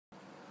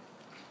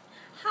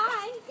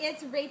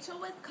It's Rachel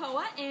with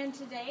Koa, and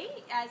today,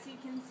 as you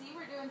can see,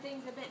 we're doing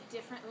things a bit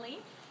differently.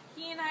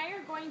 He and I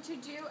are going to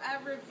do a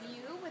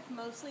review with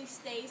mostly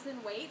stays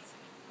and waits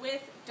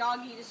with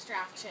doggy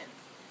distractions.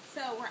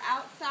 So we're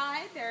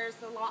outside, there's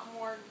a lot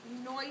more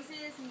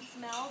noises and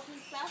smells and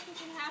stuff that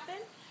can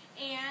happen,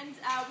 and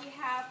we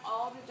have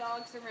all the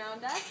dogs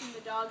around us, and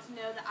the dogs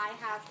know that I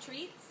have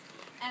treats,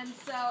 and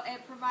so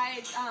it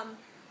provides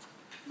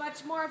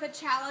much more of a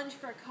challenge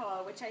for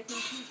Koa, which I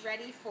think he's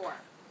ready for.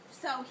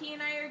 So he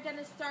and I are going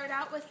to start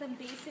out with some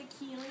basic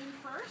healing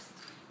first,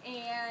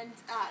 and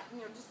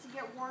just to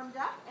get warmed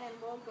up, and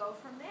we'll go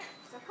from there.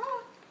 So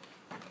Koa,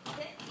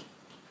 sit.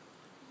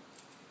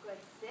 Good,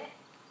 sit.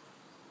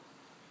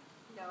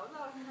 No.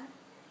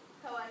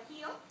 Koa,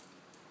 heel.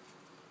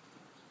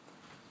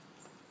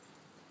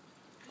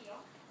 Heel.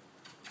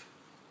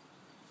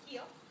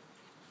 Heel.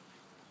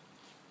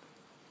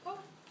 Koa.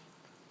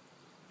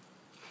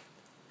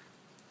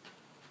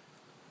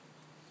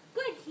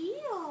 Good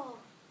heel.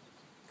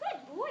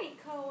 Good boy,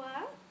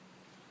 Koa.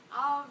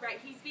 All right,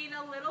 he's being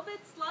a little bit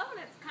slow, and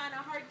it's kind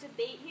of hard to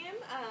bait him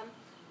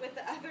with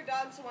the other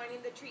dogs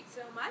wanting the treat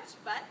so much,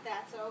 but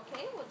that's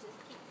okay. We'll just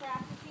keep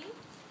practicing.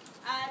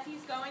 If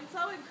he's going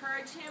slow,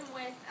 encourage him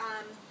with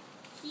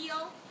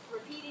heel,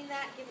 repeating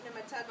that, giving him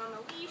a tug on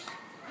the leash,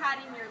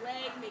 patting your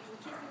leg,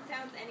 making kissing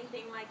sounds,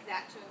 anything like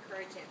that to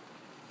encourage him.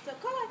 So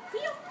Koa,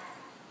 heel.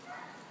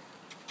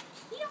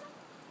 Heel.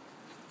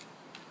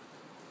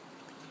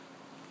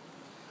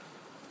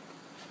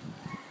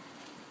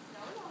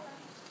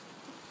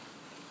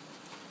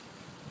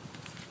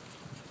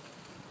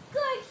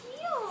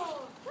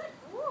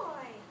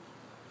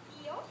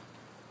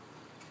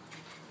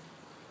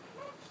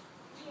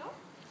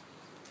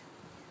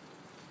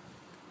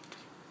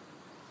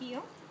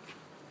 Heel.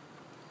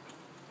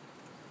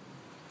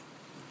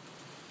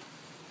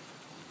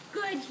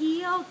 Good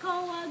heel,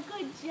 Koa.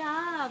 Good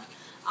job.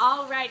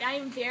 All right, I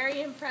am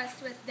very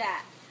impressed with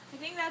that. I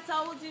think that's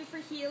all we'll do for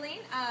healing.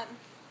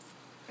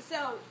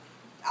 So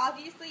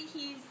obviously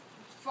he's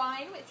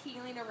fine with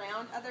healing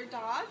around other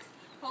dogs.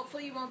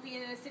 Hopefully you won't be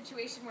in a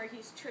situation where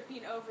he's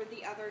tripping over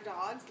the other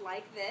dogs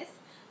like this.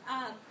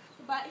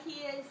 But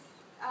he is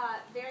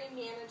very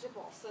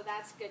manageable, so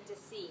that's good to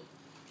see.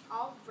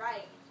 All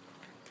right.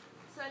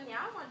 So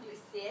now I want to do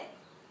sit.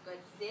 Good,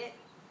 sit.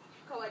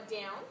 Koa,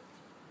 down.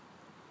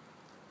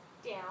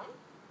 Down.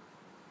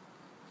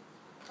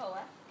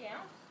 Koa,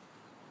 down.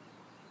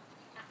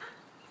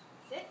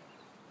 Sit.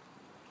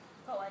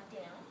 Koa,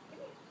 down. Come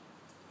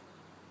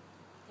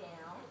here.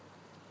 Down.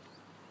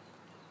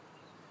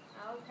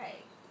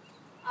 Okay.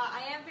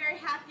 I am very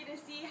happy to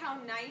see how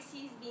nice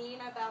he's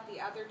being about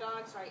the other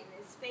dogs right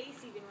in his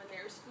face, even when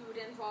there's food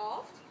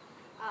involved.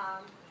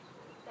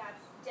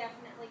 That's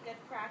definitely good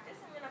practice.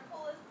 I'm going to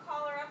pull his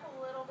collar up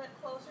a little bit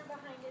closer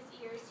behind his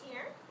ears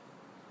here.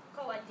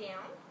 Koa,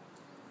 down.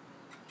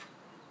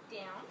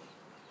 Down.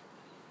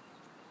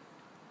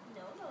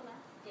 No, Lola.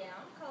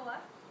 Down.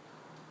 Koa.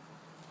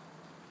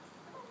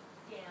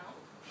 Down.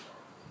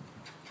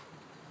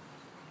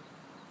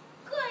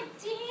 Good,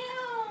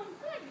 down.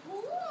 Good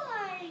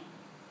boy.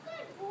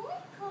 Good boy,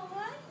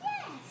 Koa.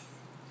 Yes.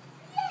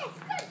 Yes,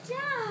 good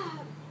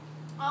job.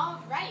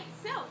 All right,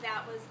 so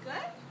that was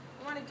good.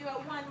 I want to do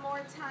it one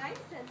more time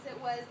since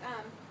it was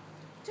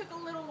took a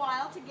little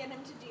while to get him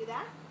to do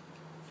that.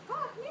 Go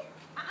up here.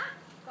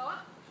 Go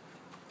up.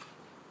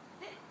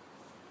 Sit.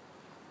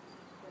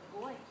 Good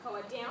boy.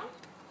 Koa, down.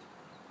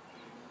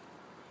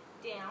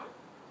 Down.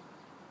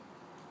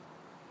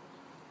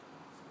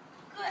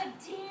 Good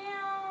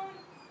down.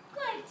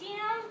 Good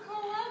down,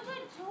 Koa.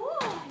 Good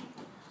boy.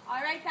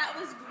 All right, that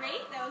was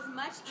great. That was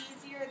much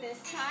easier this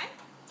time.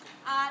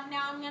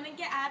 Now I'm going to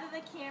get out of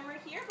the camera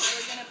here, but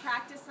we're going to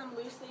practice some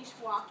loose leash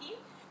walking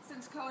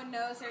since Koa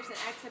knows there's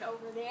an exit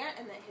over there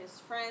and that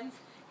his friends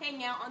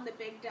hang out on the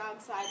big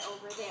dog side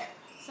over there.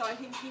 So I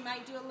think he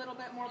might do a little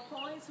bit more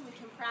pulling so we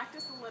can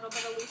practice a little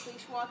bit of loose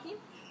leash walking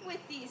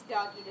with these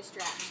doggy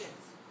distractions.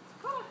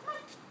 So Koa, come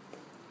on.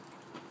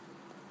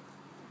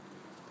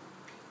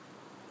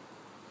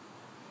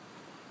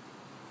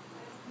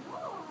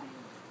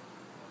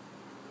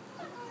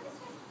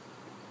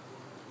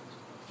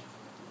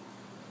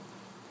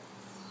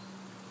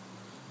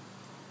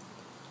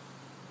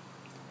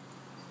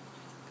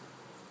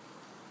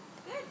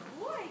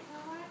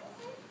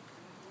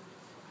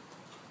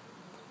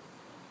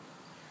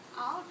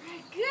 All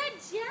right, good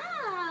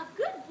job.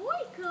 Good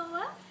boy,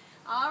 Koa.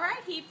 All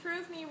right, he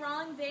proved me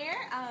wrong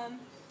there.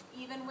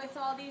 Even with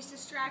all these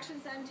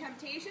distractions and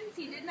temptations,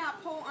 he did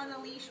not pull on the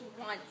leash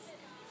once.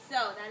 So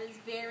that is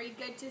very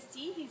good to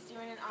see. He's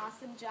doing an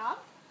awesome job.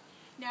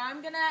 Now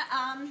I'm going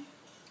to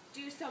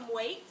do some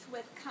weights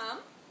with come,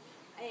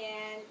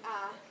 and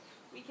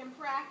we can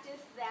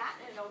practice that,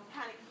 and it'll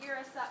kind of gear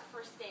us up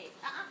for stays.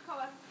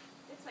 Koa,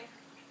 this way.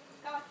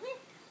 Koa, come here.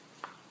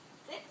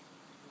 Sit.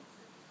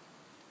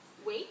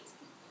 Wait.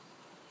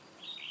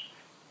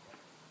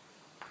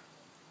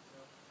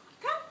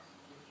 Come.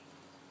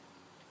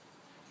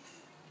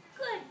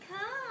 Good,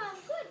 come.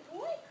 Good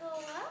boy,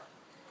 Koa.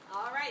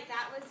 All right,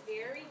 that was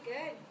very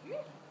good.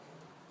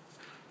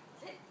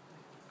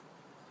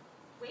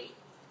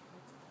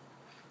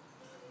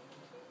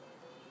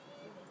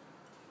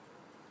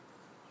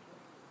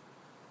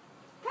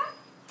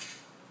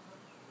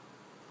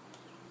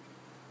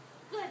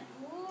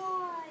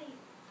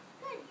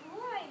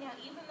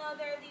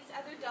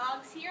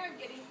 dogs here. I'm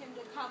getting him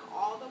to come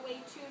all the way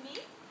to me.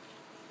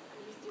 And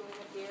he's doing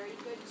a very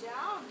good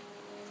job.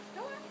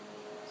 Go on.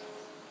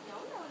 No,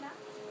 Lola.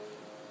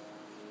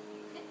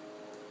 Sit.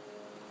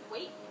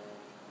 Wait.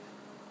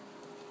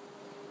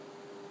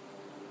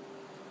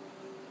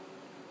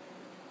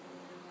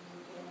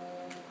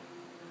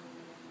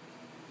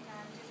 And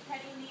I'm just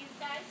petting these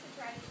guys to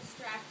try to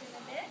distract him a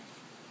bit.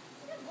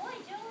 Good boy,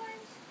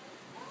 George.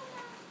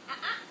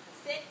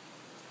 Sit.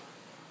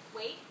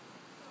 Wait.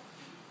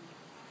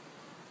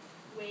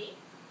 Wait.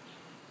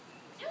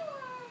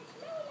 George,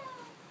 Lola.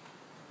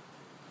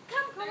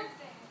 Come.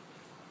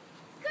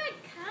 Good,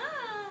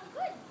 come.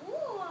 Good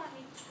boy.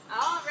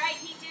 All right,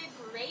 he did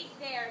great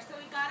there. So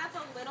we got up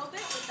a little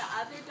bit with the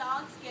other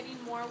dogs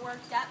getting more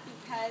worked up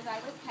because I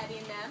was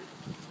petting them.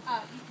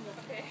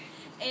 Okay.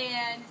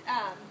 And,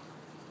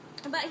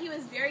 but he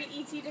was very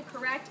easy to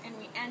correct, and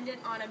we ended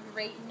on a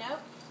great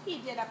note. He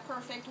did a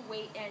perfect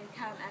wait and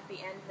come at the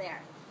end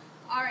there.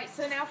 Alright,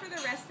 so now for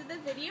the rest of the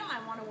video,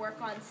 I want to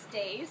work on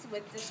stays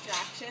with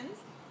distractions.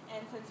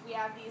 And since we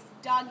have these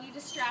doggy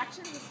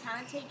distractions, it's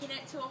kind of taking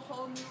it to a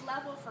whole new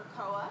level for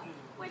Koa,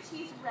 which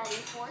he's ready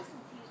for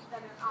since he's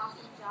done an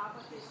awesome job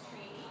with his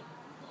training.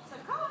 So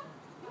Koa,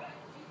 come here.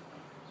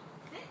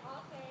 Sit.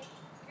 Okay,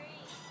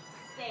 great.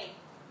 Stay.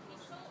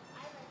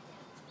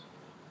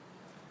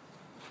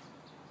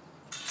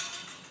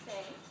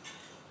 Stay.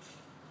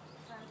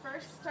 So I'm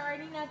first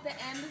starting at the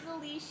end of the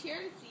leash here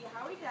to see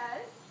how he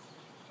does.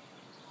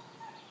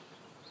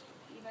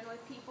 Even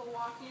with people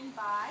walking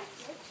by.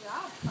 Good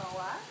job,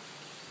 Koa.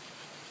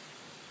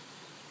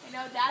 I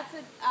know that's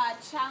a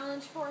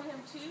challenge for him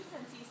too,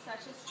 since he's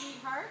such a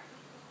sweetheart.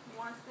 He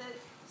wants to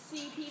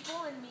see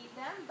people and meet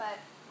them, but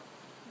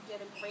he did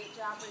a great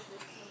job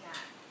resisting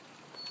that.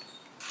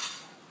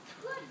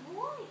 Good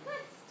boy.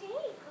 Good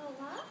stay,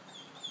 Koa.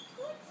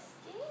 Good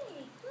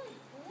stay. Good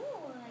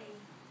boy.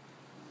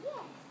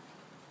 Yes.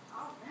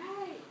 All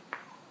right.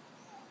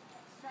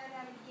 Let's try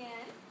that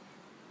again.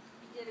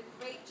 You did a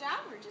great job.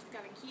 We're just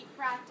going to keep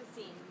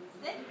practicing.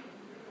 Sit.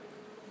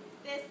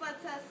 This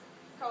lets us,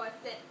 Koa,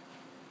 sit.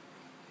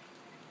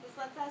 This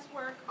lets us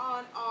work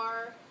on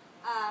our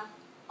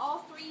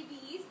all three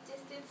Ds,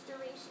 distance,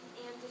 duration,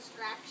 and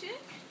distraction.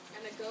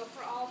 I'm going to go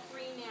for all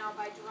three now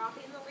by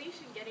dropping the leash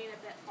and getting a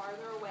bit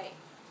farther away.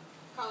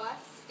 Koa,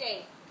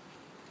 stay.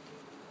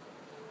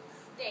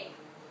 Stay.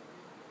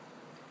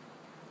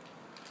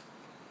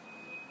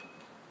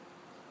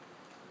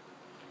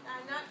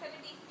 I'm not going to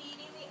be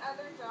feeding the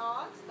other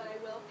dogs, but I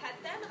will pet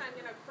them, and I'm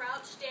going to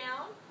crouch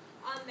down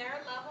on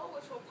their level,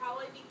 which will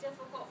probably be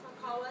difficult for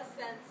Koa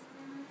since,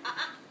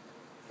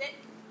 sit.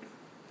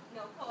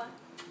 No, Koa.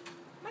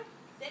 Come on,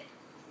 sit.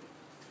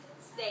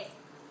 Stay.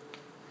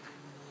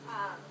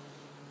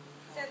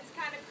 Since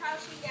kind of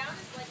crouching down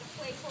is like a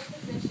playful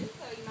position,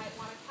 so you might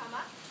want to come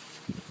up.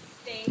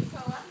 Stay,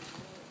 Koa.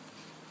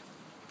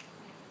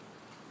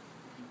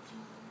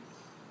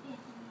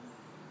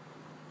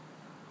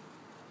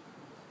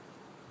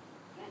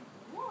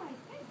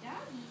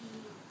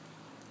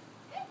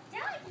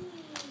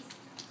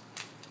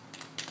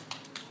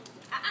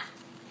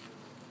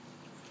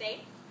 Stay.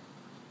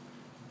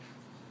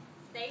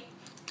 Stay.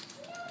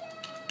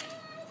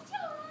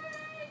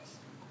 George.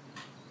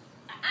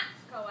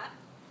 Go up.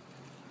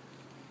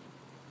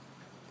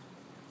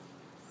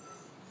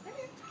 Come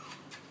here.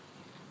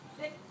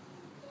 Sit.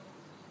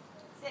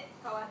 Sit,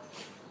 Koa.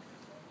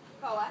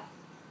 Koa.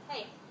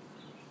 Hey.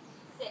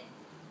 Sit.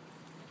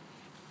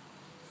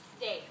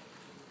 Stay.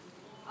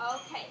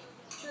 Okay.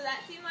 So that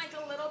seemed like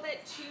a little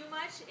bit too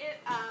much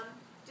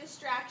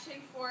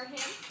distraction for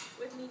him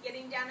with me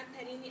getting down and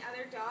petting the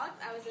other dogs.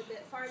 I was a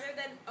bit farther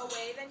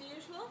away than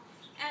usual,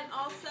 and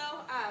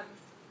also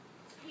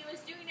he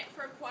was doing it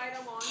for quite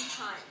a long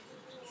time.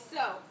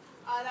 So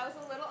that was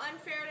a little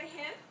unfair to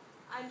him.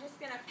 I'm just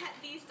going to pet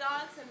these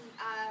dogs and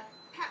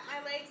pat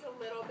my legs a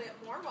little bit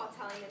more while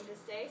telling him to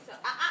stay. So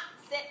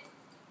sit.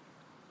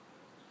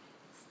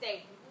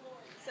 Stay.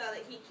 So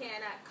that he can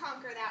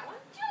conquer that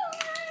one.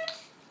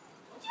 George!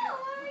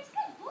 George,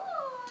 good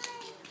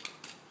boy!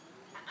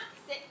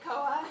 Sit,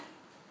 Koa.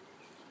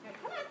 Now,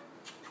 come on.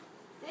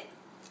 Sit.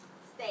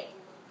 Stay.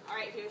 All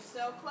right, you're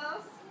so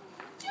close.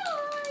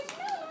 George,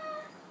 Koa.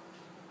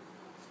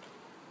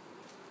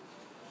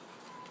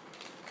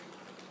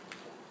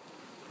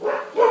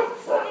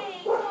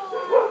 Stay,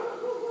 Koa.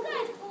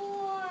 Good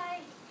boy.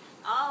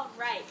 All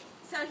right.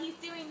 So he's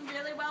doing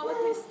really well with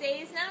his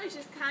stays now. He's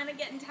just kind of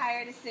getting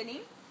tired of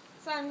sitting.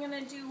 So I'm going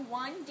to do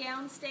one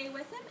down stay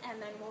with him, and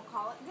then we'll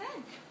call it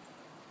good.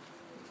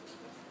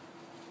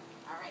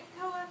 All right,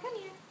 Koa, come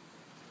here.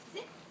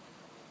 Sit.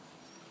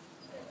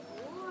 Good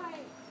boy.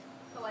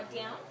 Koa,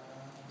 down.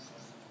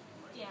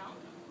 Down.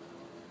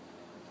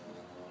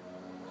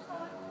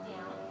 Koa,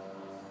 down.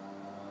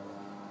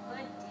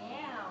 Good,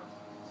 down.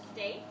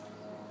 Stay.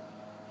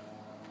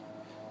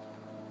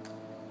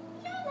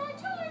 Lola,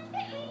 George,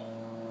 Bentley.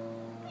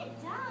 Good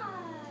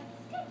dogs.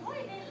 Good boy,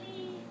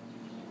 Bentley.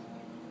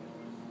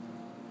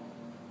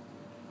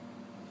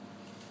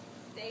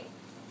 Stay.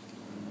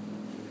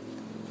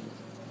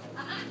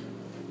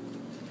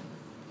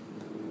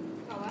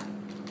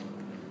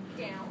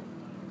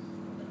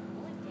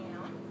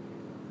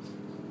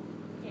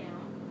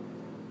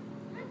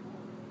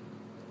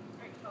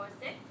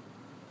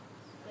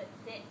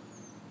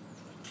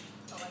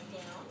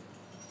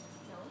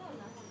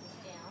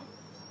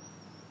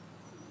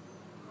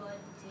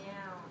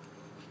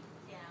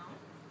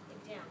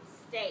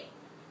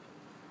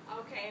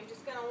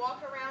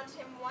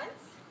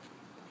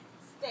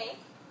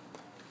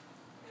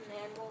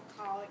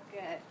 call it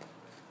good.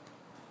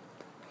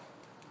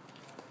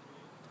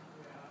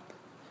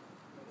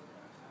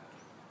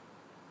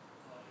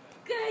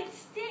 Good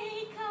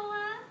stay,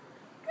 Koa.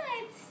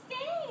 Good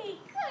stay.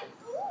 Good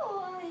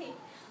boy.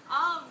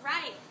 All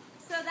right.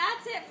 So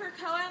that's it for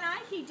Koa and I.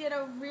 He did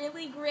a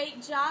really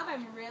great job.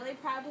 I'm really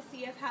proud to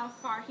see of how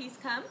far he's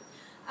come.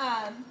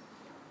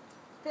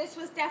 This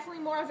was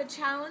definitely more of a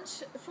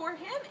challenge for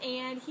him,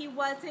 and he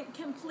wasn't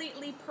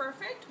completely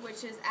perfect,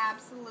 which is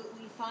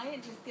absolutely fine.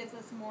 It just gives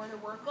us more to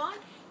work on,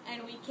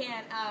 and we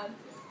can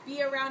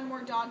be around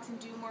more dogs and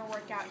do more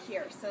work out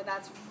here. So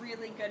that's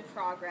really good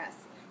progress.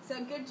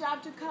 So good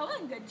job to Koa,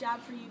 and good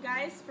job for you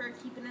guys for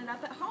keeping it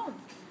up at home.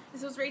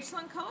 This was Rachel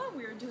and Koa.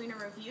 We were doing a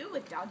review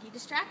with Doggie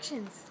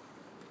Distractions.